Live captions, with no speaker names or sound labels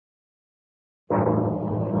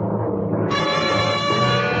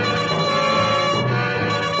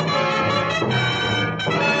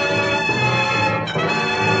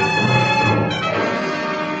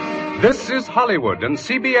This is Hollywood and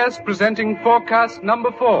CBS presenting Forecast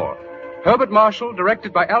Number 4. Herbert Marshall,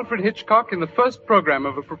 directed by Alfred Hitchcock in the first program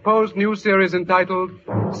of a proposed new series entitled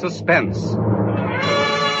Suspense.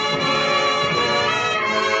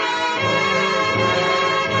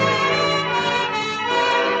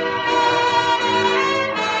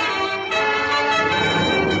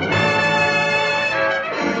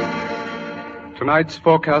 Tonight's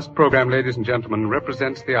Forecast program, ladies and gentlemen,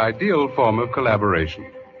 represents the ideal form of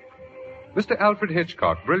collaboration. Mr. Alfred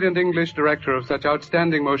Hitchcock, brilliant English director of such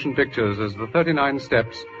outstanding motion pictures as The 39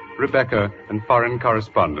 Steps, Rebecca, and Foreign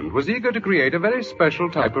Correspondent, was eager to create a very special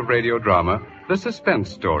type of radio drama, the suspense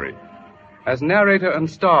story. As narrator and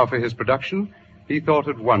star for his production, he thought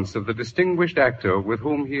at once of the distinguished actor with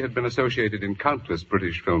whom he had been associated in countless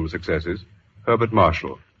British film successes, Herbert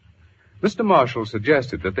Marshall. Mr. Marshall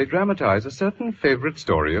suggested that they dramatize a certain favorite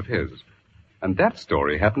story of his. And that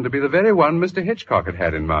story happened to be the very one Mr. Hitchcock had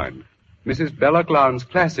had in mind. Mrs. Bella Clown's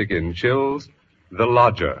classic in Chills, The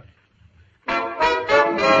Lodger.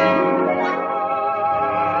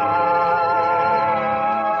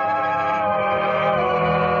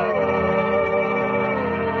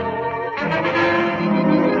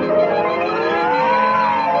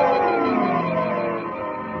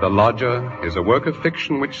 The Lodger is a work of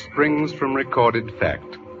fiction which springs from recorded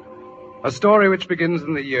fact. A story which begins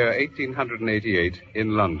in the year 1888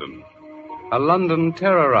 in London. A London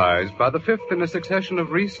terrorized by the fifth in a succession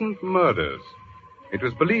of recent murders. It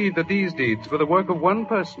was believed that these deeds were the work of one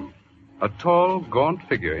person, a tall, gaunt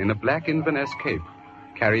figure in a black Inverness cape,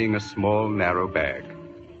 carrying a small, narrow bag.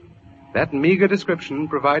 That meager description,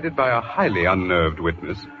 provided by a highly unnerved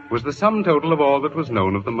witness, was the sum total of all that was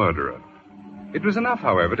known of the murderer. It was enough,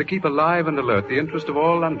 however, to keep alive and alert the interest of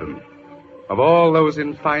all London, of all those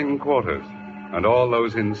in fine quarters, and all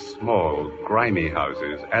those in small, grimy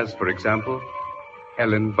houses, as, for example,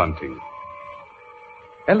 Ellen Bunting.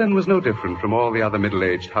 Ellen was no different from all the other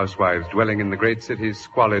middle-aged housewives dwelling in the great city's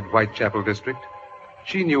squalid Whitechapel district.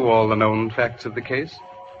 She knew all the known facts of the case.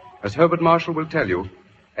 As Herbert Marshall will tell you,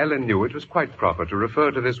 Ellen knew it was quite proper to refer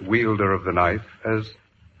to this wielder of the knife as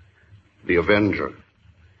the Avenger.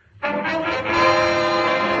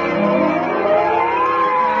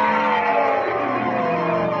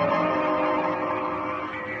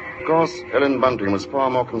 Of course, Ellen Bunting was far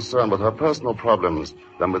more concerned with her personal problems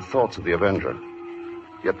than with thoughts of the Avenger.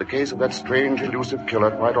 Yet the case of that strange, elusive killer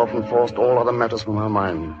quite often forced all other matters from her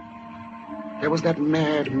mind. There was that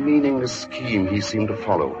mad, meaningless scheme he seemed to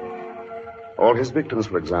follow. All his victims,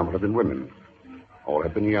 for example, had been women. All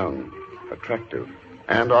had been young, attractive,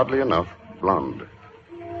 and, oddly enough, blonde.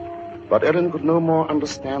 But Ellen could no more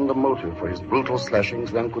understand the motive for his brutal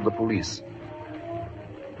slashings than could the police.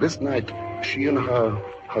 This night, she and her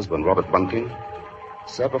husband, Robert Bunting,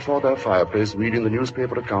 sat before their fireplace reading the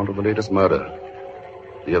newspaper account of the latest murder.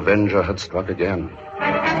 The Avenger had struck again.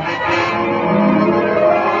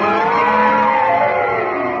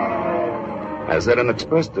 As Ellen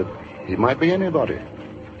expressed it, he might be anybody.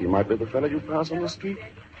 He might be the fellow you pass on the street.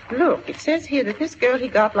 Look, it says here that this girl he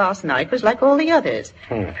got last night was like all the others.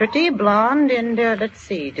 Pretty, blonde, and,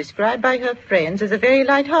 described by her friends as a very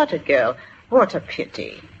light-hearted girl. What a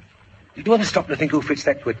pity. Did you ever stop to think who fits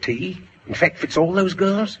that to a T? In fact, fits all those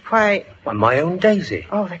girls? Why... Why, my own Daisy.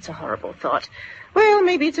 Oh, that's a horrible thought. Well,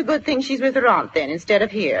 maybe it's a good thing she's with her aunt, then, instead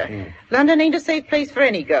of here. London ain't a safe place for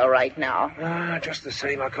any girl right now. Just the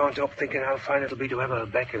same, I can't help thinking how fine it'll be to have her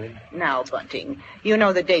back in. Now, Bunting, you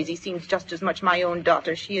know that Daisy seems just as much my own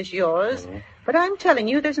daughter as she is yours. But I'm telling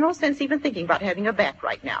you, there's no sense even thinking about having her back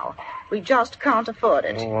right now. We just can't afford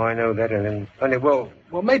it. Oh, I know that, Ellen. Only, well,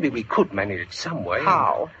 maybe we could manage it some way.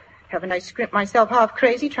 How? Haven't I scrimped myself half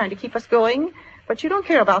crazy trying to keep us going? But you don't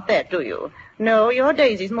care about that, do you? No, your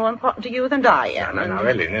Daisy's more important to you than I am. No,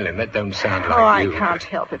 Ellen, that don't sound like you. Oh, I can't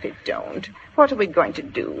help if it don't. What are we going to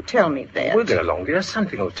do? Tell me that. We'll get along, dear.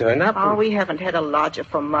 Something will turn up. Oh, we haven't had a lodger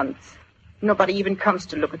for months. Nobody even comes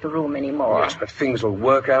to look at the room anymore. Yes, but things will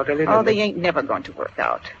work out, Ellen. Oh, they ain't never going to work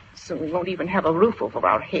out. Soon we won't even have a roof over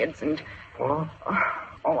our heads and... What?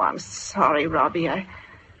 Oh, I'm sorry, Robbie.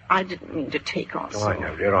 I didn't mean to take on so. I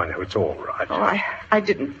know, dear, I know. It's all right. Oh, I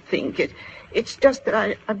didn't think it. It's just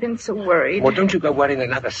that I've been so worried. Well, don't you go worrying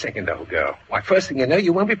another second, old girl. Why, first thing you know,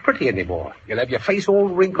 you won't be pretty anymore. You'll have your face all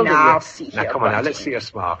wrinkled. Now, see here, Now, come on, now, let's see a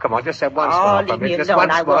smile. Come on, just have one smile. Leave me just alone.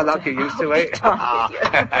 one smile like you used to, eh?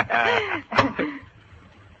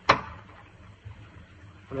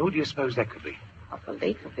 Well, who do you suppose that could be? Awful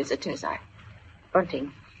late for visitors.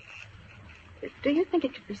 Bunting, do you think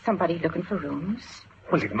it could be somebody looking for rooms?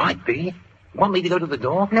 Well, it might be. Want me to go to the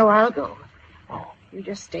door? No, I'll go. Oh. You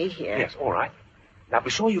just stay here. Yes, all right. Now, be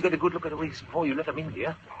sure you get a good look at the reason before you let them in,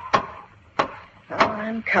 dear. Oh,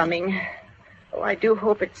 I'm coming. Oh, I do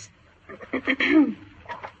hope it's...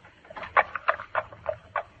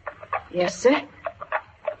 Yes, sir?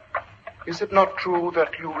 Is it not true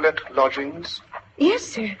that you let lodgings? Yes,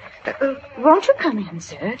 sir. Won't you come in,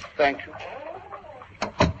 sir? Thank you.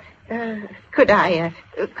 Could I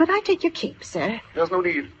take your cape, sir? There's no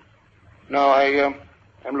need. No,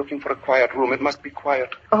 I'm looking for a quiet room. It must be quiet.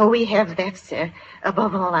 Oh, we have that, sir.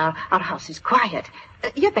 Above all, our house is quiet.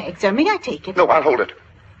 Your bag, sir. May I take it? No, I'll hold it.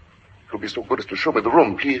 You'll be so good as to show me the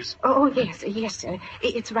room, please. Oh, yes, sir.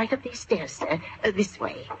 It's right up these stairs, sir. This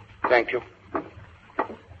way. Thank you.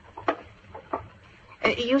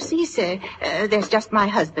 You see, sir, there's just my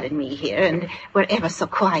husband and me here, and we're ever so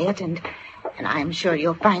quiet, and I'm sure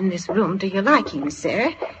you'll find this room to your liking,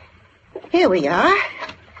 sir. Here we are.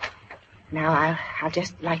 Now, I'll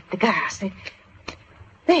just light the gas.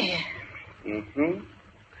 There. Mm-hmm.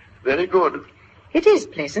 Very good. It is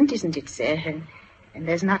pleasant, isn't it, sir? And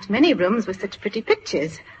there's not many rooms with such pretty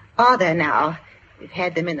pictures, are there now? We've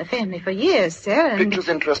had them in the family for years, sir. And... Pictures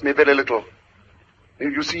interest me very little.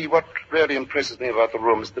 You see, what really impresses me about the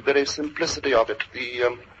room is the very simplicity of it,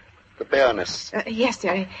 the bareness. Yes,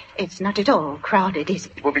 sir. It's not at all crowded, is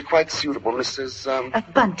it? It will be quite suitable, Mrs.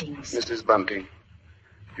 Bunting's. Mrs. Bunting.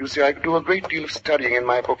 You see, I do a great deal of studying in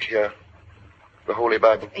my book here, the Holy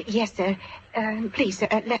Bible. Yes, sir. Please, sir,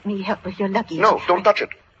 let me help with your luggage. No, don't touch it.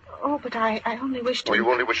 Oh, but I only wish to... Oh, you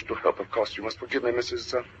only wish to help, of course. You must forgive me,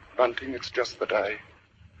 Mrs. Bunting. It's just that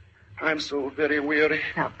I'm so very weary.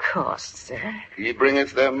 Of course, sir. He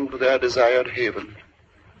bringeth them to their desired haven.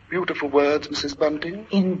 Beautiful words, Mrs. Bunting.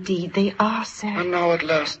 Indeed they are, sir. And now at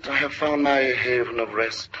last I have found my haven of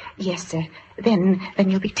rest. Yes, sir. Then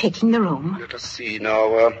you'll be taking the room. Let us see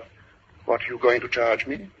now. What are you going to charge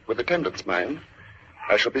me? With attendance, mind.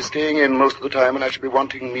 I shall be staying in most of the time, and I shall be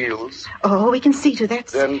wanting meals. Oh, we can see to that,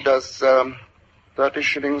 sir. Then does 30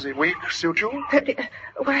 shillings a week suit you? 30,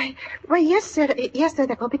 why, yes, sir. Yes, sir,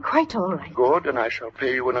 that will be quite all right. Good, and I shall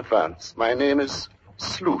pay you in advance. My name is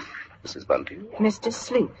Sleuth, Mrs. Bunting. Mr.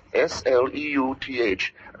 Sleuth. Sleuth.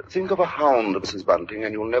 Think of a hound, Mrs. Bunting,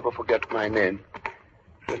 and you'll never forget my name.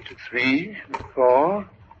 23, 4,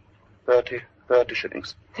 30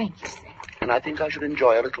 shillings. Thank you, sir. And I think I should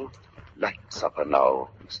enjoy a little light supper now,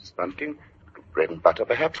 Mrs. Bunting. Bread and butter,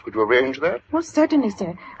 perhaps. Could you arrange that? Well, certainly,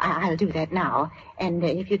 sir. I'll do that now. And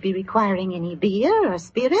if you'd be requiring any beer or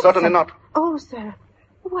spirits... Certainly not. Oh, sir.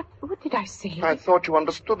 What did I say? I thought you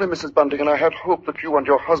understood me, Mrs. Bunting, and I had hoped that you and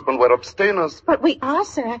your husband were abstainers. But we are,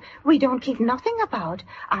 sir. We don't keep nothing about.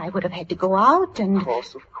 I would have had to go out and... Of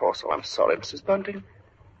course. Oh, I'm sorry, Mrs. Bunting.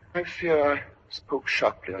 I fear I spoke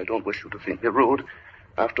sharply. I don't wish you to think me rude.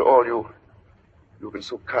 After all, you've been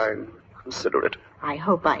so kind, considerate. I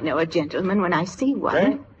hope I know a gentleman when I see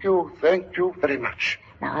one. Thank you very much.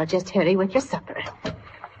 Now, I'll just hurry with your supper.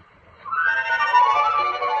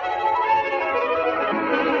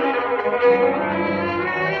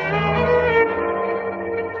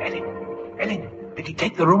 Ellen, did he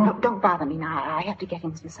take the room? No, don't bother me now. I have to get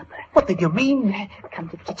him some supper. What did you mean? Come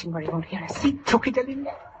to the kitchen where he won't hear us. He took it, Ellen?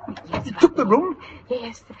 Yes, He took the room?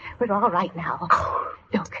 Yes, we're all right now.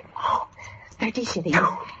 Look, 30 shillings.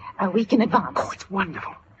 A week in advance. Oh, it's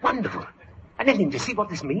wonderful. Wonderful. And Ellen, do you see what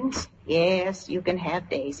this means? Yes, you can have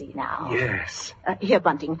Daisy now. Yes. Here,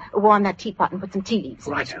 Bunting, warm that teapot and put some tea leaves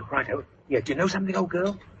in it. Righto. Yeah, do you know something, old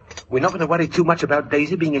girl? We're not going to worry too much about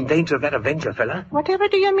Daisy being in danger of that Avenger fella. Whatever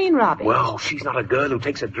do you mean, Robbie? Well, she's not a girl who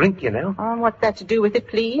takes a drink, you know. What's that to do with it,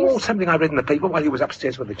 please? Oh, something I read in the paper while he was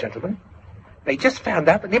upstairs with the gentleman. They just found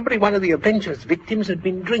out that every one of the Avenger's victims had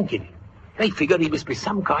been drinking. They figured he must be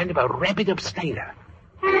some kind of a rabid abstainer.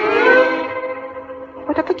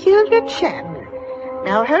 What a peculiar chap.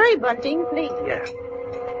 Now hurry, Bunting, please. Yes.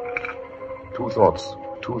 Two thoughts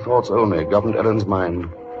only governed Ellen's mind.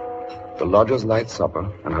 The lodger's light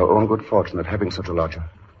supper and her own good fortune at having such a lodger.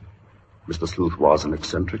 Mr. Sleuth was an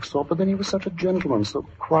eccentric sort, but then he was such a gentleman, so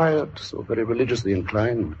quiet, so very religiously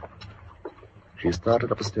inclined. She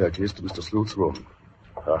started up a staircase to Mr. Sleuth's room,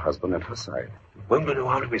 her husband at her side. Won't know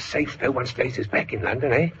how to be safe, though, once Daisy is back in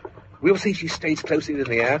London, eh? We'll see she stays closer in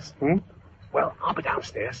the house. Well, I'll be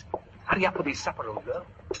downstairs. Hurry up with his supper, old girl.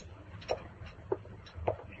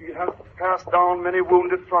 She has cast down many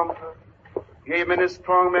wounded from her. Yea, many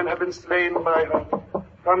strong men have been slain by her.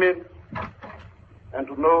 Come in, and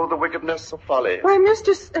to know the wickedness of folly. Why,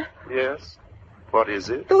 Mr. Yes? What is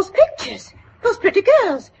it? Those pictures. Those pretty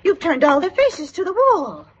girls. You've turned all their faces to the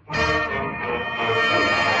wall.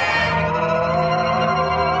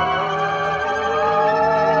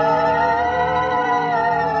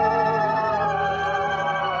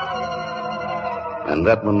 And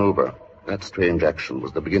that maneuver, that strange action,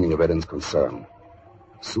 was the beginning of Ellen's concern.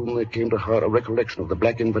 Soon there came to her a recollection of the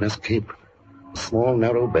Black Inverness Cape, a small,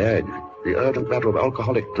 narrow bag, the urgent matter of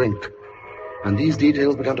alcoholic drink. And these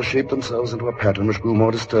details began to shape themselves into a pattern which grew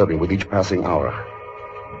more disturbing with each passing hour.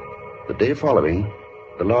 The day following,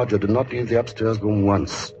 the lodger did not leave the upstairs room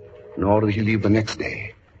once, nor did he leave the next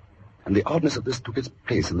day. And the oddness of this took its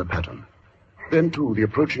place in the pattern. Then, too, the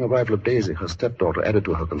approaching arrival of Daisy, her stepdaughter, added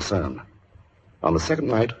to her concern. On the second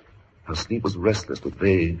night, her sleep was restless with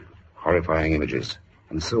vague, horrifying images.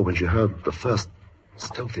 And so when she heard the first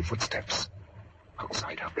stealthy footsteps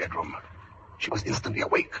outside her bedroom, she was instantly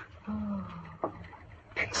awake.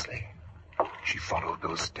 Tensely, she followed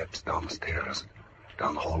those steps down the stairs,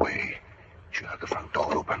 down the hallway. She heard the front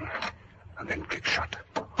door open, and then click shut.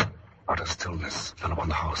 Utter stillness fell upon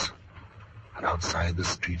the house. And outside the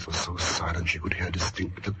streets was so silent she could hear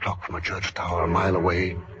distinctly the clock from a church tower a mile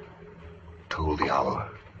away toll the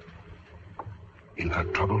hour. In her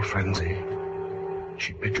troubled frenzy,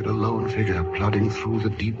 she pictured a lone figure plodding through the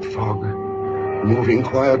deep fog, moving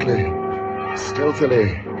quietly, stealthily,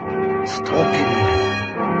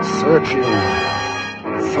 stalking, searching,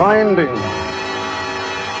 finding.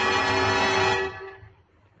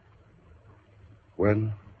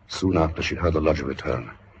 When, soon after she heard the lodger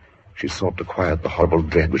return, she sought to quiet the horrible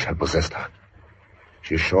dread which had possessed her.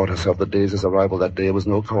 She assured herself that Daisy's arrival that day was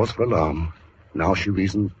no cause for alarm. Now she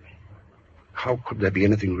reasoned, how could there be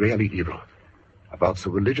anything really evil about so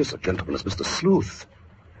religious a gentleman as Mr. Sleuth?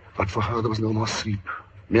 But for her there was no more sleep,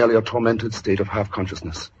 merely a tormented state of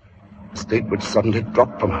half-consciousness, a state which suddenly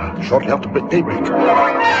dropped from her shortly after daybreak.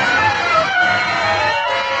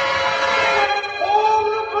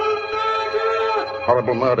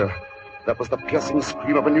 Horrible murder. That was the piercing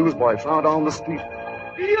scream of a newsboy far down the street.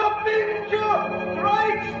 The Avenger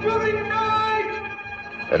strikes during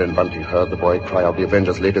night! Ellen Bunting heard the boy cry out the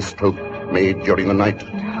Avenger's latest stroke, made during the night.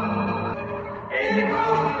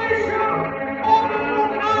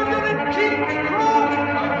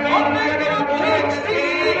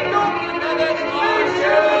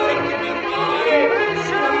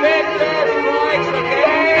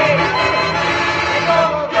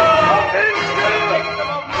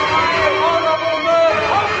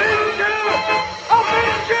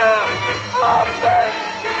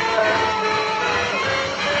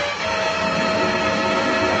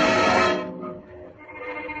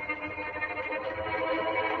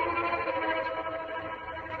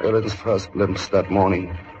 Ellen's first glimpse that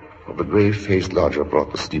morning of the grave-faced lodger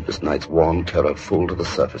brought the sleepless night's warm terror full to the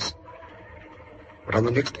surface. But on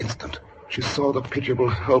the next instant, she saw the pitiable,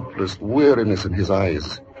 helpless weariness in his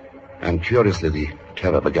eyes, and curiously the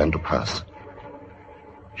terror began to pass.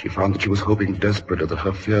 She found that she was hoping desperately that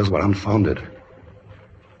her fears were unfounded.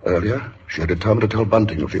 Earlier, she had determined to tell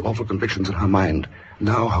Bunting of the awful convictions in her mind.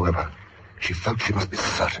 Now, however, she felt she must be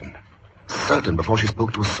certain before she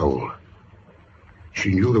spoke to a soul.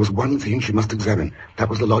 She knew there was one thing she must examine. That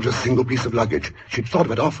was the lodger's single piece of luggage. She'd thought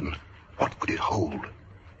of it often. What could it hold?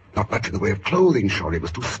 Not much in the way of clothing, surely. It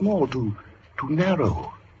was too small, too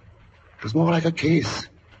narrow. It was more like a case.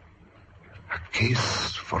 A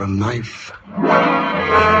case for a knife.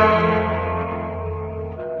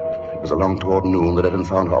 It was along toward noon that Ellen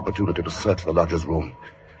found her opportunity to search the lodger's room.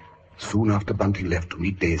 Soon after Bunting left to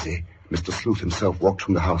meet Daisy, Mr. Sleuth himself walked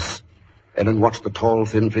from the house. Ellen watched the tall,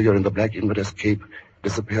 thin figure in the Black Inverness cape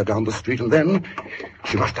disappear down the street, and then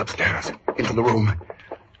she rushed upstairs, into the room.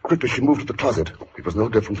 Quickly, she moved to the closet. It was no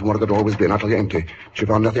different from what it had always been, utterly empty. She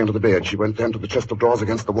found nothing under the bed. She went then to the chest of drawers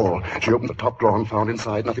against the wall. She opened the top drawer and found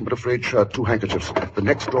inside nothing but a frayed shirt, 2 handkerchiefs. The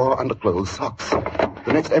next drawer, underclothes, socks.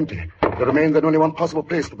 The next empty. There remained then only one possible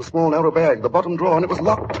place for the small, narrow bag, the bottom drawer, and it was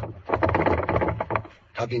locked.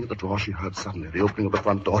 Tugging at the drawer, she heard suddenly the opening of the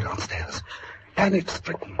front door downstairs.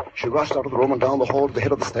 Panic-stricken, she rushed out of the room and down the hall to the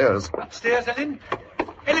head of the stairs. Upstairs, Ellen?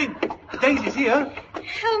 Ellen, Daisy's here.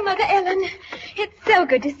 Oh, Mother Ellen, it's so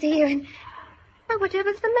good to see you. And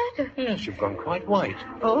whatever's the matter? Yes, you've gone quite white.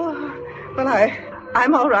 Oh, well,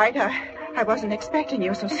 I'm all right. I wasn't expecting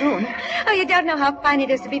you so soon. Oh, you don't know how fine it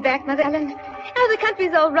is to be back, Mother Ellen. Oh, the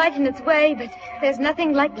country's all right in its way, but there's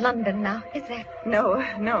nothing like London now, is there? No,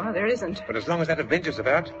 there isn't. But as long as that Avenger's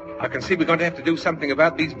about, I can see we're going to have to do something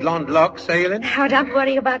about these blonde locks, eh, Ellen? Oh, don't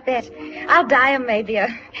worry about that. I'll dye them maybe, or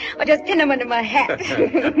just pin them under my hat.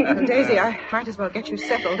 Daisy, I might as well get you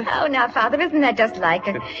settled. Oh, now, Father, isn't that just like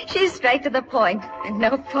her? She's straight to the point, and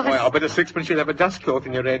no fuss. Well, I'll bet a sixpence you'll have a dust cloth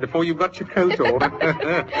in your head before you've got your coat on.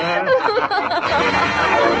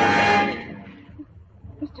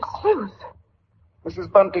 Mr. Sleuth.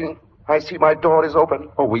 Mrs. Bunting, I see my door is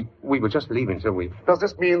open. Oh, we were just leaving, so we... Does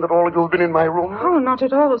this mean that all of you have been in my room? Oh, not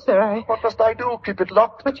at all, sir. What must I do? Keep it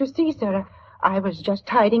locked? But you see, sir, I was just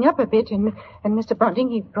tidying up a bit, and Mr. Bunting,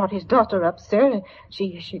 he brought his daughter up, sir.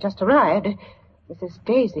 She just arrived. Mrs.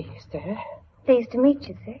 Daisy, sir. Pleased to meet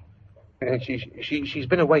you, sir. She's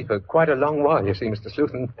been away for quite a long while, you see, Mr.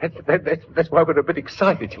 Sleuth, and that's why we're a bit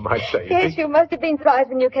excited, you might say. Yes, you must have been surprised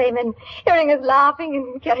when you came in, hearing us laughing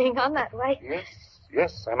and carrying on that way.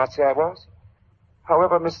 Yes, I must say I was.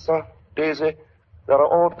 However, Miss Daisy, there are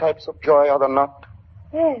all types of joy, are there not?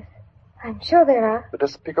 Yes, I'm sure there are. The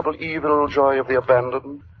despicable evil joy of the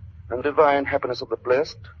abandoned and divine happiness of the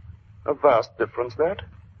blessed. A vast difference, that.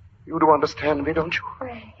 You do understand me, don't you?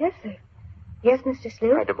 Yes, sir. Yes, Mr.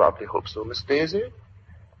 Sleuth. I devoutly hope so, Miss Daisy.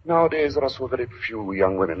 Nowadays, there are so very few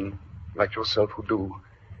young women like yourself who do.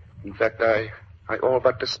 In fact, I all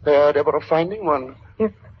but despaired ever of finding one.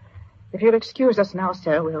 If you'll excuse us now,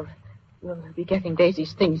 sir, we'll be getting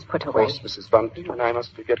Daisy's things put away. Of course, Mrs. Bunting, and I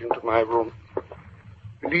must be getting to my room.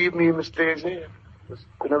 Believe me, Miss Daisy, it's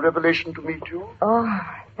been a revelation to meet you. Oh,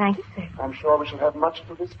 thanks, sir. I'm sure we shall have much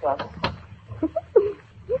to discuss.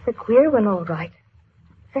 He's a queer one, all right.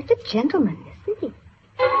 Such a gentleman, isn't he?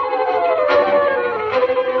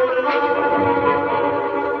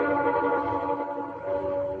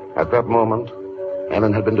 At that moment,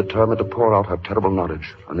 Ellen had been determined to pour out her terrible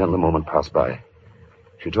knowledge, and then the moment passed by.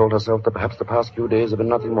 She told herself that perhaps the past few days had been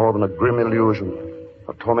nothing more than a grim illusion,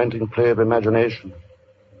 a tormenting play of imagination.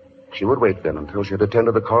 She would wait then until she had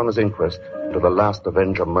attended the coroner's inquest into the last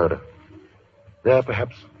Avenger murder. There,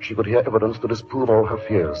 perhaps, she could hear evidence to disprove all her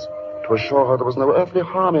fears, to assure her there was no earthly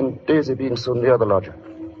harm in Daisy being so near the lodger.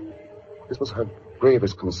 This was her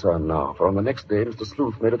gravest concern now, for on the next day, Mr.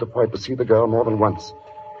 Sleuth made it a point to see the girl more than once.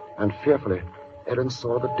 And fearfully, Ellen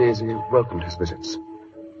saw that Daisy welcomed his visits.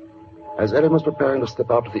 As Ellen was preparing to step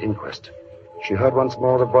out to the inquest, she heard once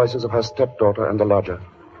more the voices of her stepdaughter and the lodger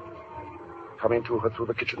coming to her through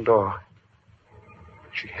the kitchen door.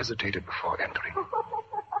 She hesitated before entering,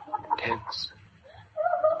 tense,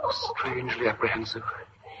 strangely apprehensive.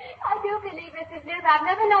 I do believe, Mrs. Sleuth, I've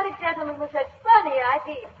never known a gentleman with such funny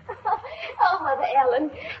ideas. Oh, Mother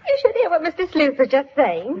Ellen, you should hear what Mr. Sleuth was just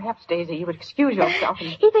saying. Perhaps, Daisy, you would excuse yourself.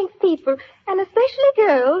 He thinks people, and especially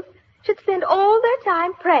girls, should spend all their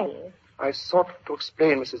time praying. I sought to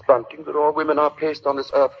explain, Mrs. Bunting, that all women are placed on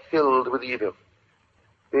this earth filled with evil.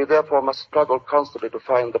 They therefore must struggle constantly to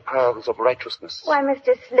find the paths of righteousness. Why,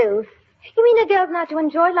 Mr. Sleuth, you mean a girl's not to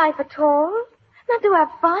enjoy life at all? Not to have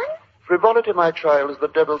fun? Frivolity, my child, is the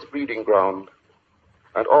devil's breeding ground,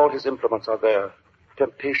 and all his implements are there.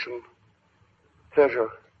 Temptation, pleasure,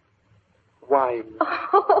 wine.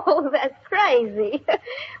 Oh, that's crazy.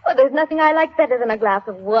 Well, there's nothing I like better than a glass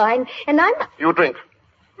of wine, and I'm not... You drink.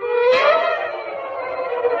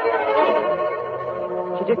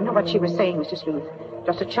 She didn't know what she was saying, Mr. Sleuth.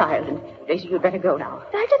 Just a child, and Daisy, you'd better go now.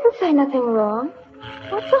 I didn't say nothing wrong.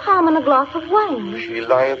 What's the harm in a glass of wine? She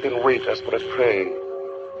lieth in wait as for a prey,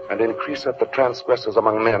 and increaseth the transgressors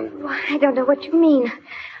among men. Well, I don't know what you mean.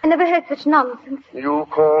 I never heard such nonsense. You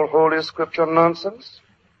call Holy Scripture nonsense?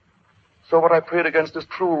 So what I prayed against is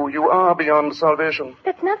true. You are beyond salvation.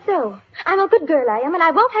 That's not so. I'm a good girl, I am, and I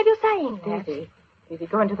won't have you saying that. Daisy,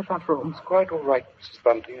 go into the front room. It's quite all right, Mrs.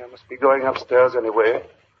 Bunting. I must be going upstairs anyway.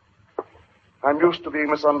 I'm used to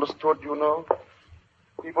being misunderstood, you know.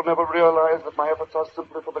 People never realize that my efforts are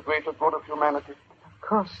simply for the greater good of humanity. Of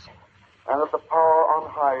course. And that the power on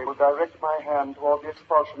high will direct my hand toward the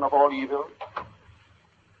expulsion of all evil.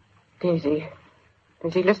 Daisy,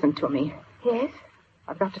 listen to me. Yes?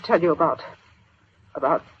 I've got to tell you about...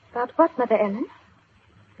 About what, Mother Ellen?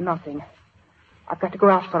 Nothing. I've got to go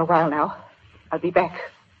out for a while now. I'll be back.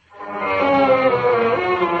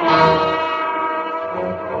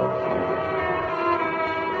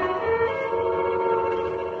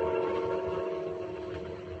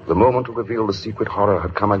 The moment to reveal the secret horror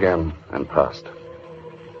had come again and passed.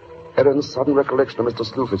 Ellen's sudden recollection of Mr.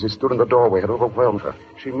 Sleuth as he stood in the doorway had overwhelmed her.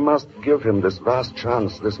 She must give him this last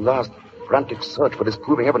chance, this last frantic search for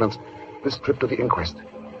disproving evidence, this trip to the inquest.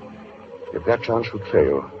 If that chance should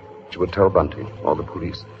fail, she would tell Bunting or the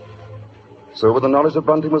police. So with the knowledge that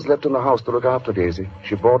Bunting was left in the house to look after Daisy,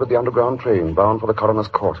 she boarded the underground train bound for the coroner's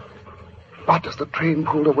court. But as the train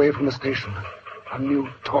pulled away from the station, a new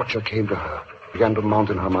torture came to her, began to mount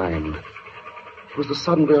in her mind. It was the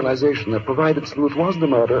sudden realization that provided Sleuth was the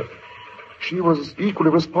murderer, she was equally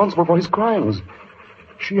responsible for his crimes.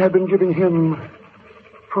 She had been giving him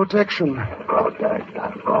protection.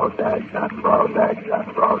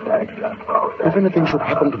 If anything should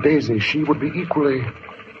happen to Daisy, she would be equally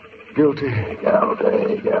guilty.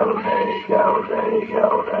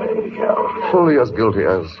 Fully as guilty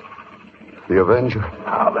as The Avenger.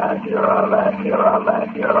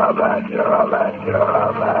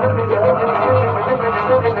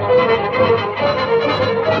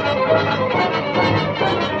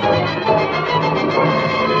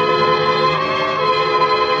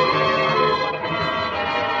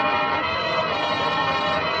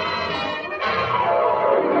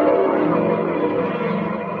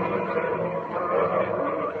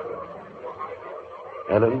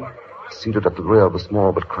 Ellen, seated at the rear of the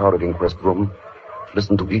small but crowded inquest room,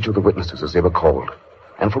 listened to each of the witnesses as they were called.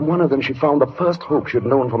 And from one of them she found the first hope she had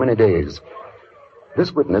known for many days.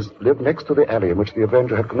 This witness lived next to the alley in which the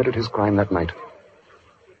Avenger had committed his crime that night.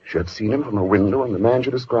 She had seen him from her window, and the man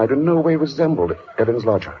she described in no way resembled Ellen's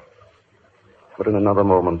lodger. But in another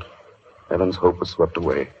moment, Ellen's hope was swept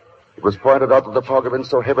away. It was pointed out that the fog had been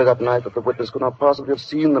so heavy that night that the witness could not possibly have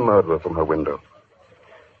seen the murderer from her window.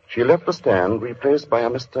 She left the stand, replaced by a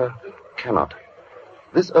Mr. Cannot.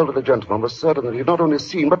 This elderly gentleman was certain that he had not only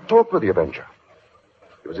seen, but talked with the Avenger.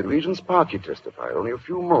 It was in Regent's Park, he testified, only a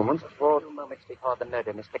few moments before the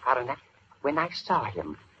murder, Mr. Coroner. When I saw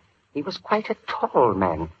him, he was quite a tall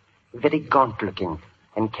man, very gaunt-looking,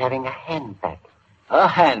 and carrying a handbag. A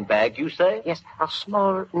handbag, you say? Yes, a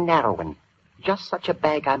small, narrow one. Just such a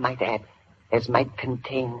bag, I might add, as might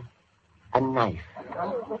contain a knife.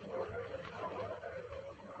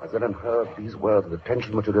 As Ellen heard these words, the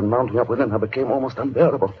tension which had been mounting up within her became almost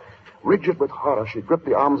unbearable. Rigid with horror, she gripped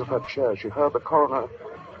the arms of her chair. She heard the coroner.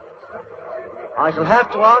 I shall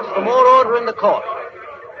have to ask for more order in the court.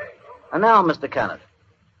 And now, Mr. Cannot,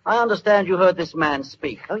 I understand you heard this man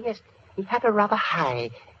speak. Oh, yes. He had a rather high,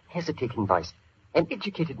 hesitating voice. An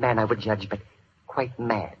educated man, I would judge, but quite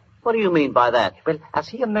mad. What do you mean by that? Well, as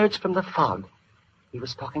he emerged from the fog, he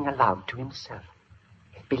was talking aloud to himself.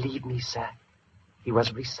 Believe me, sir, he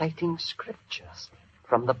was reciting scriptures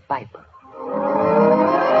from the Bible.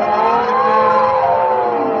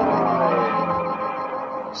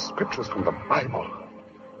 Scriptures from the Bible.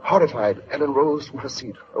 Horrified, Ellen rose from her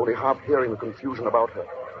seat, only half hearing the confusion about her.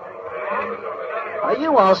 Are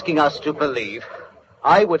you asking us to believe,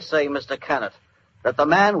 I would say, Mr. Cannot, that the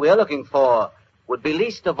man we're looking for would be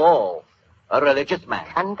least of all a religious man?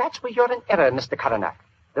 And that's where you're in error, Mr. Coroner.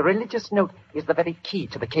 The religious note is the very key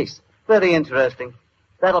to the case. Very interesting.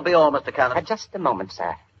 That'll be all, Mr. Cannot. Just a moment,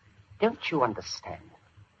 sir. Don't you understand?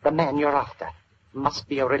 The man you're after must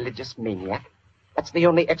be a religious maniac. That's the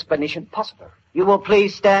only explanation possible. You will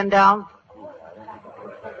please stand down.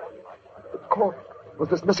 The court was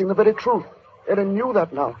dismissing the very truth. Ellen knew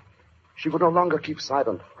that now. She would no longer keep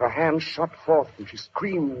silent. Her hands shot forth and she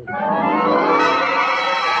screamed.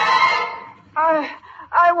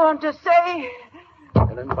 I want to say...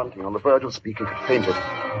 Ellen Bunting, on the verge of speaking, had fainted.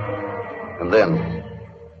 And then,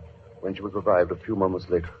 when she was revived a few moments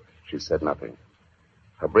later, she said nothing.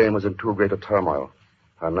 Her brain was in too great a turmoil,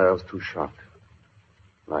 her nerves too shocked.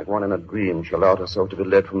 Like one in a dream, she allowed herself to be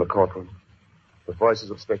led from the courtroom. The voices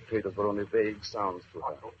of spectators were only vague sounds to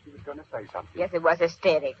her. I thought she was going to say something. Yes, it was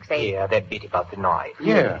hysterics. Yeah, that bit about the knife.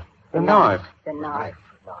 Yeah, the knife. The knife.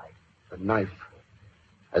 The knife.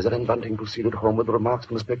 As Ellen Bunting proceeded homeward, the remarks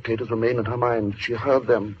from the spectators remained in her mind. She heard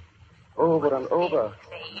them over and over.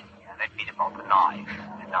 Yeah, that bit about the knife.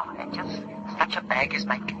 And just such a bag as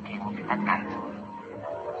might contain a knife.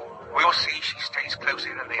 We'll see she stays close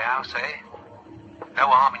in the house, eh? No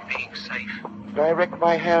harm in being safe. Direct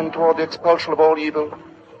my hand toward the expulsion of all evil.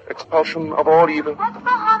 Expulsion of all evil. What's the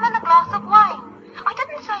harm in a glass of wine? I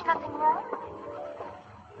didn't say nothing wrong.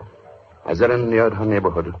 As Ellen neared her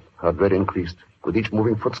neighborhood, her dread increased. With each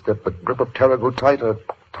moving footstep, the grip of terror grew tighter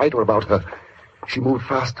about her. She moved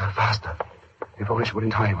faster. If only she were in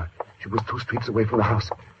time. She was 2 streets away from the house.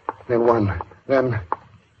 Then one. Then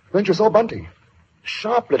she saw Bunting.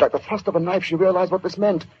 Sharply, like the thrust of a knife, she realized what this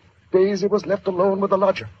meant. Daisy was left alone with the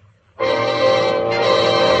lodger.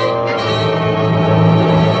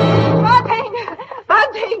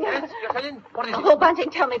 Bunting! Yes, Helen, what is it? Oh, Bunting,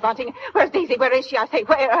 tell me, Bunting. Where's Daisy? Where is she? I say,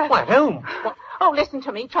 where? Why, home. Oh, listen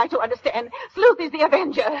to me. Try to understand. Sleuth is the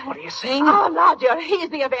Avenger. What are you saying? Oh, lodger, he's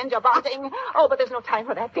the Avenger, Bunting. Oh, but there's no time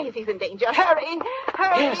for that. Daisy's in danger. Hurry!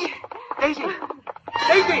 Yes. Daisy!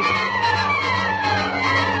 Daisy!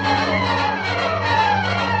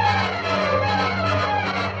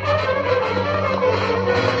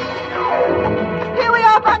 Here we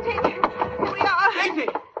are, Bunting. Here we are. Daisy!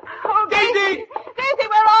 Oh, Daisy! Daisy,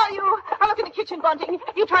 where are you? I'll look in the kitchen, Bunting.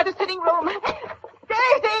 You try the sitting room.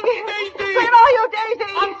 Daisy! Daisy! Where are you,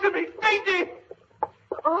 Daisy? Answer me! Daisy!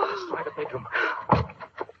 Oh, Try the bedroom.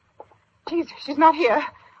 she's not here.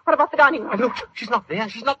 What about the dining room? Look, she's not there.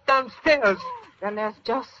 She's not downstairs. Then there's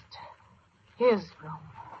just his room.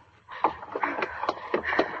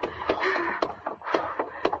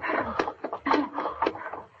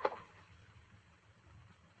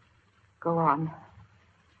 Go on.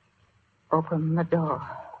 Open the door.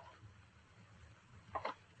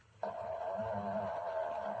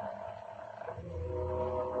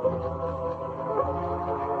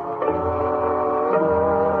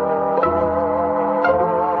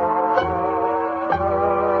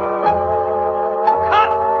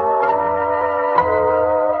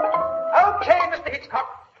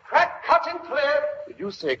 You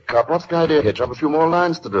say cut. What's the idea, Hitch? I have a few more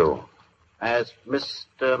lines to do. As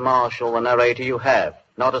Mr. Marshall, the narrator, you have.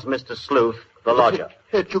 Not as Mr. Sleuth, the lodger.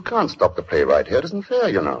 Hitch, you can't stop the play right here. It isn't fair,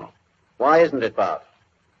 you know. Why isn't it, Bart?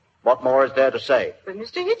 What more is there to say? But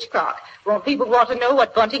Mr. Hitchcock, won't people want to know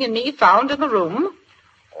what Bunting and me found in the room?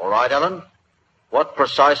 All right, Ellen. What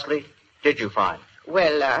precisely did you find?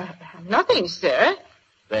 Well, nothing, sir.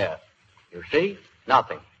 There. You see?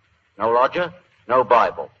 Nothing. No lodger, no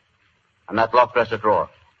Bible. And that locked dresser drawer.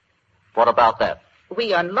 What about that?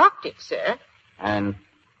 We unlocked it, sir. And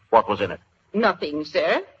what was in it? Nothing,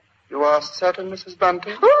 sir. You are certain, Mrs.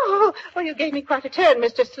 Bunting? Oh, you gave me quite a turn,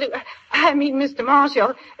 Mr. Mr.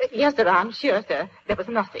 Marshall. Yes, sir, I'm sure, sir. There was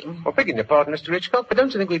nothing. Well, begging your pardon, Mr. Hitchcock, but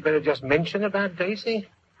don't you think we'd better just mention about Daisy?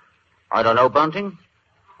 I don't know, Bunting.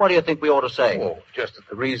 What do you think we ought to say? Oh, just that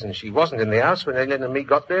the reason she wasn't in the house when Ellen and me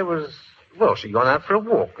got there was, well, she'd gone out for a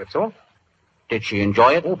walk, that's all. Did she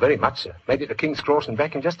enjoy it? Oh, very much, sir. Made it to King's Cross and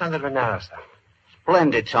back in just under an hour, sir.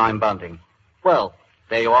 Splendid time, Bunting. Well,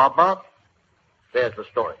 there you are, Bob. There's the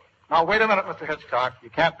story. Now, wait a minute, Mr. Hitchcock. You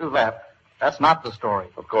can't do that. That's not the story.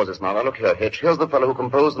 Of course it's not. Now, look here, Hitch. Here's the fellow who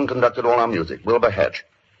composed and conducted all our music, Wilbur Hatch.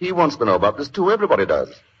 He wants to know about this, too. Everybody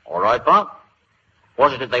does. All right, Bob.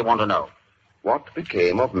 What is it they want to know? What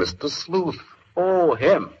became of Mr. Sleuth? Oh,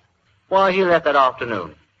 him. Why, he left that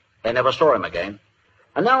afternoon. They never saw him again.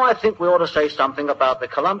 And now I think we ought to say something about the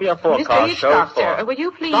Columbia forecast Mr. Hitchcock, show for... sir, will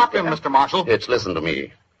you please... Stop him, Mr. Marshall. Hitch, listen to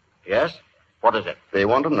me. Yes? What is it? They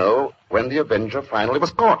want to know when the Avenger finally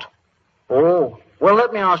was caught. Oh, well,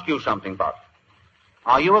 let me ask you something, Bob.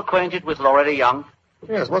 Are you acquainted with Loretta Young?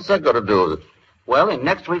 Yes, what's that got to do with it? Well, in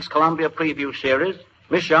next week's Columbia preview series,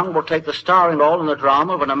 Miss Young will take the starring role in the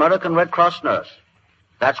drama of an American Red Cross nurse.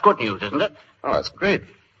 That's good news, isn't it? Oh, that's great.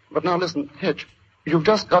 But now listen, Hitch, you've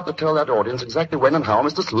just got to tell that audience exactly when and how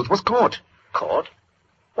Mr. Sleuth was caught. Caught?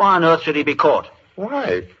 Why on earth should he be caught?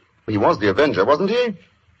 Why? He was the Avenger, wasn't he?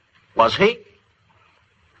 Was he?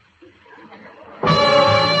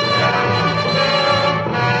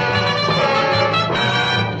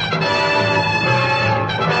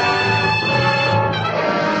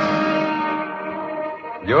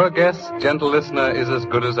 Your guess, gentle listener, is as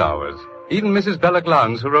good as ours. Even Mrs. Bella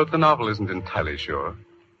Glowns, who wrote the novel, isn't entirely sure.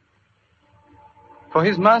 For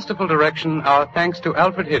his masterful direction, our thanks to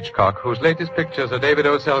Alfred Hitchcock, whose latest pictures are David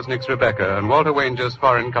O. Selznick's Rebecca and Walter Wanger's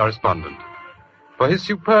Foreign Correspondent. For his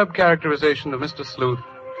superb characterization of Mr. Sleuth,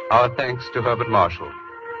 our thanks to Herbert Marshall.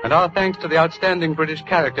 And our thanks to the outstanding British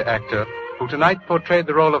character actor who tonight portrayed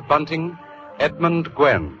the role of Bunting, Edmund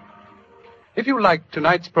Gwenn. If you liked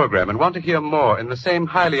tonight's program and want to hear more in the same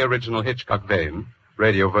highly original Hitchcock vein,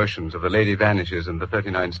 radio versions of The Lady Vanishes and The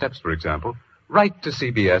 39 Steps, for example, write to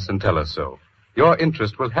CBS and tell us so. Your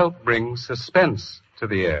interest will help bring Suspense to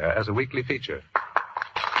the air as a weekly feature.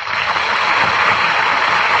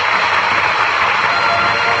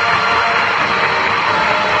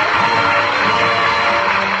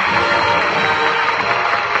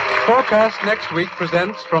 Forecast next week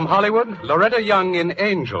presents from Hollywood, Loretta Young in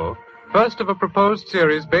Angel, first of a proposed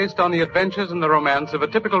series based on the adventures and the romance of a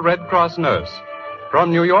typical Red Cross nurse.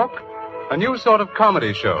 From New York, a new sort of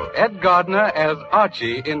comedy show. Ed Gardner as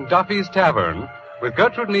Archie in Duffy's Tavern, with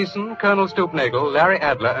Gertrude Nielsen, Colonel Stoopnagle, Larry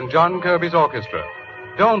Adler, and John Kirby's orchestra.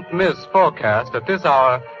 Don't miss Forecast at this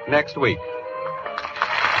hour next week.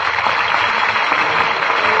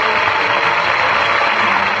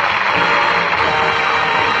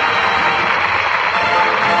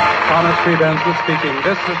 Thomas P. Benson speaking.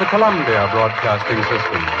 This is the Columbia Broadcasting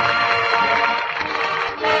System.